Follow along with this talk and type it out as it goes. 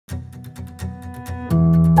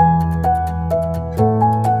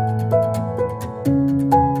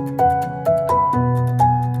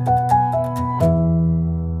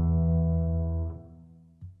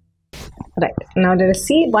Now let us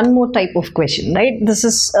see one more type of question, right? This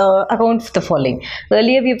is account for the following.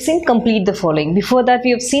 Earlier we have seen complete the following. Before that we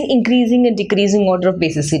have seen increasing and decreasing order of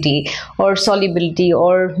basicity or solubility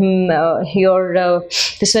or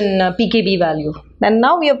this one pKb value. And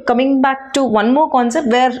now we are coming back to one more concept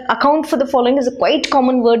where account for the following is a quite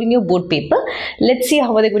common word in your board paper. Let's see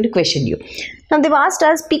how are they going to question you. Now they've asked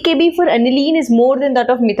us pKb for aniline is more than that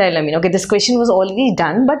of methylamine. Okay, this question was already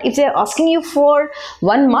done, but if they are asking you for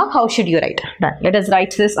 1 mark, how should you write? Right, let us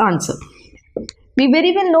write this answer. We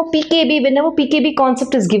very well know pKb, whenever pKb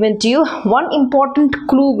concept is given to you, one important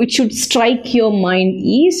clue which should strike your mind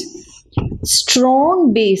is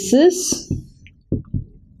strong bases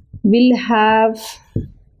will have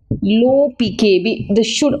low pKb. This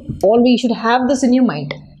should always, you should have this in your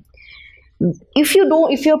mind. If you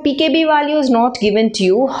don't, if your pKb value is not given to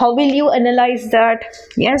you, how will you analyze that?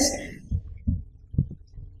 Yes,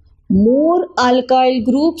 more alkyl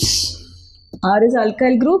groups, R is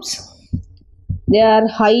alkyl groups, they are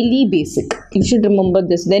highly basic. You should remember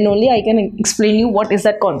this, then only I can explain you what is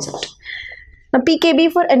that concept. Now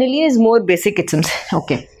pKb for aniline is more basic, it seems.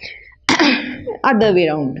 Okay. Other way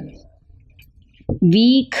around,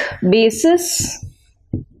 weak bases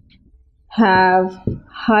have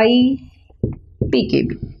high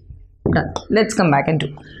pKb. Done. Let's come back and do.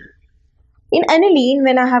 In aniline,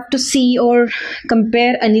 when I have to see or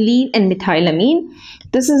compare aniline and methylamine,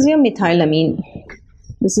 this is your methylamine,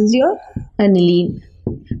 this is your aniline.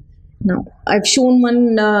 Now, I've shown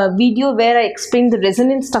one video where I explained the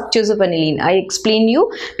resonance structures of aniline. I explain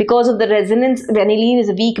you because of the resonance, aniline is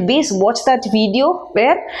a weak base. Watch that video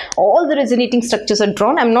where all the resonating structures are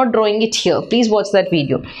drawn. I'm not drawing it here. Please watch that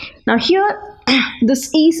video. Now here,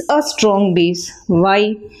 this is a strong base.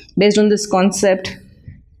 Why? Based on this concept.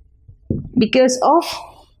 Because of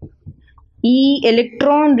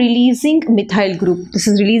electron releasing methyl group. This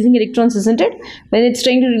is releasing electrons, isn't it? When it's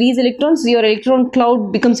trying to release electrons, your electron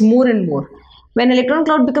cloud becomes more and more. When electron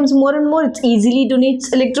cloud becomes more and more, it easily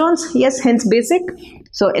donates electrons. Yes, hence basic.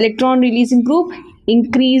 So electron releasing group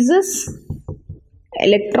increases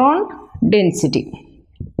electron density.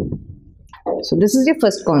 So this is your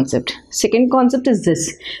first concept. Second concept is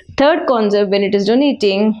this. Third concept, when it is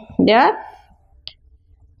donating, yeah.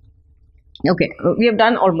 Okay, we have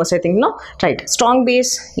done almost, I think, no? Right, strong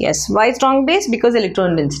base, yes. Why strong base? Because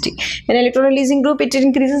electron density. In electron releasing group, it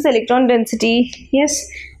increases electron density, yes.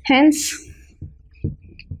 Hence,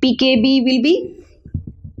 pKb will be,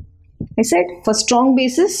 I said, for strong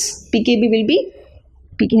bases, pKb will be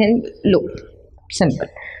low. Simple.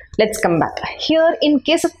 Let's come back. Here, in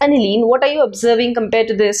case of aniline, what are you observing compared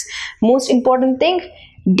to this? Most important thing,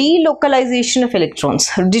 delocalization of electrons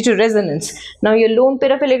due to resonance. Now your lone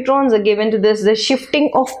pair of electrons are given to this, the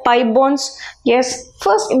shifting of pi bonds. Yes,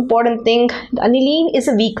 first important thing, aniline is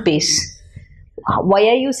a weak base. Why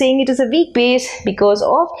are you saying it is a weak base? Because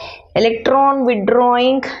of electron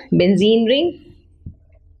withdrawing benzene ring.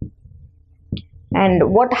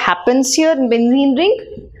 And what happens here in benzene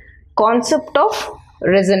ring? Concept of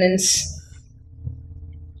resonance.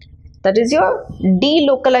 That is your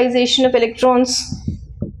delocalization of electrons.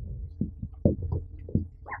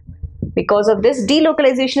 Because of this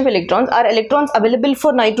delocalization of electrons, are electrons available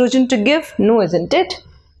for nitrogen to give? No, isn't it?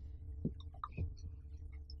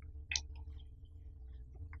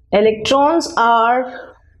 Electrons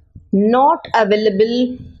are not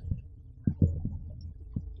available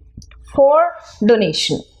for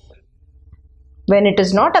donation. When it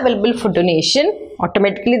is not available for donation,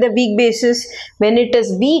 automatically the weak bases, when it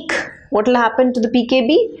is weak, what will happen to the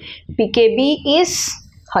pKb? pKb is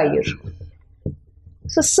higher.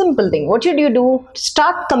 So simple thing, what should you do?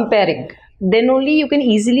 Start comparing. Then only you can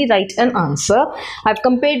easily write an answer. I've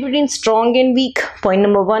compared between strong and weak, point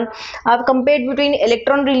number 1. I've compared between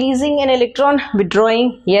electron releasing and electron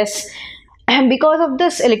withdrawing, yes. And because of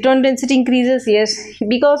this, electron density increases, yes.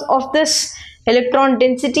 Because of this, electron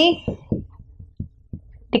density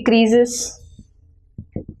decreases.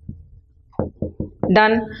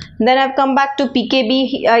 Done. Then I've come back to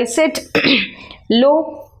pKb. I said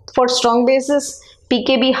low for strong bases,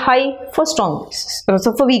 pKb high for strong bases,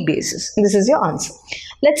 so for weak bases. This is your answer.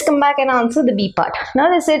 Let's come back and answer the B part. Now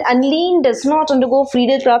they said aniline does not undergo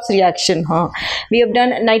Friedel Crafts reaction. We have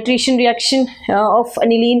done nitration reaction of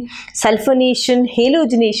aniline, sulfonation,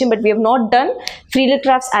 halogenation, but we have not done Friedel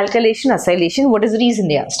Crafts alkylation, acylation. What is the reason,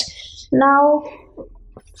 they asked. Now,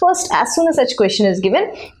 first, as soon as such question is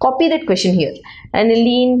given, copy that question here.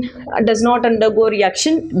 Aniline does not undergo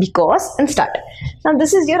reaction because, and start. Now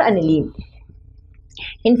this is your aniline.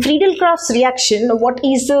 In Friedel Crafts reaction, what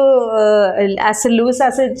is the acid, Lewis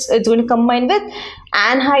acid it's going to combine with?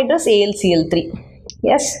 Anhydrous AlCl3.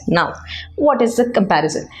 Yes. Now, what is the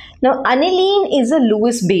comparison? Now, aniline is a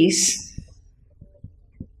Lewis base.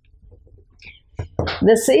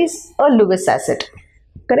 This is a Lewis acid.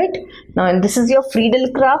 Correct? Now, and this is your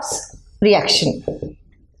Friedel Crafts reaction.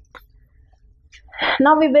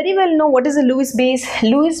 Now, we very well know what is a Lewis base.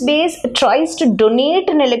 Lewis base tries to donate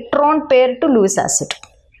an electron pair to Lewis acid.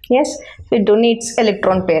 Yes, it donates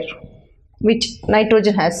electron pair, which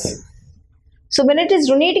nitrogen has. So, when it is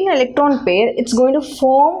donating an electron pair, it's going to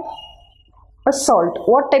form a salt.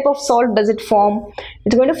 What type of salt does it form?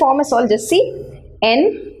 It's going to form a salt. Just see,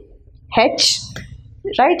 NH,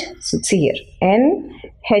 right? So, see here,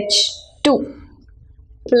 NH2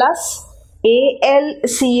 plus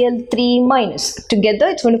AlCl3 minus. Together,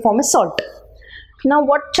 it's going to form a salt. Now,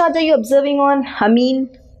 what charge are you observing on amine?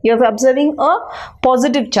 You are observing a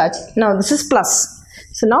positive charge. Now, this is plus.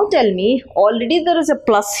 So, now tell me, already there is a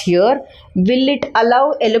plus here. Will it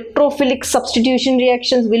allow electrophilic substitution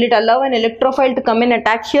reactions? Will it allow an electrophile to come and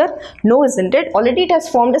attack here? No, isn't it? Already it has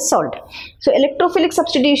formed a salt. So, electrophilic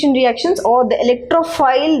substitution reactions, or the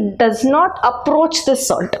electrophile does not approach the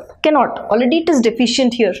salt. Cannot. Already it is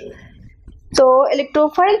deficient here. So,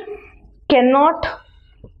 electrophile cannot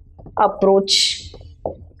approach.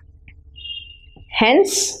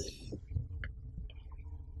 Hence,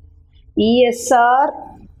 ESR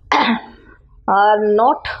are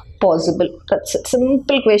not possible. That's a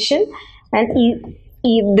simple question, and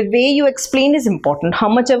the way you explain is important. How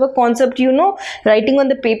much of a concept you know, writing on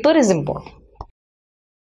the paper is important.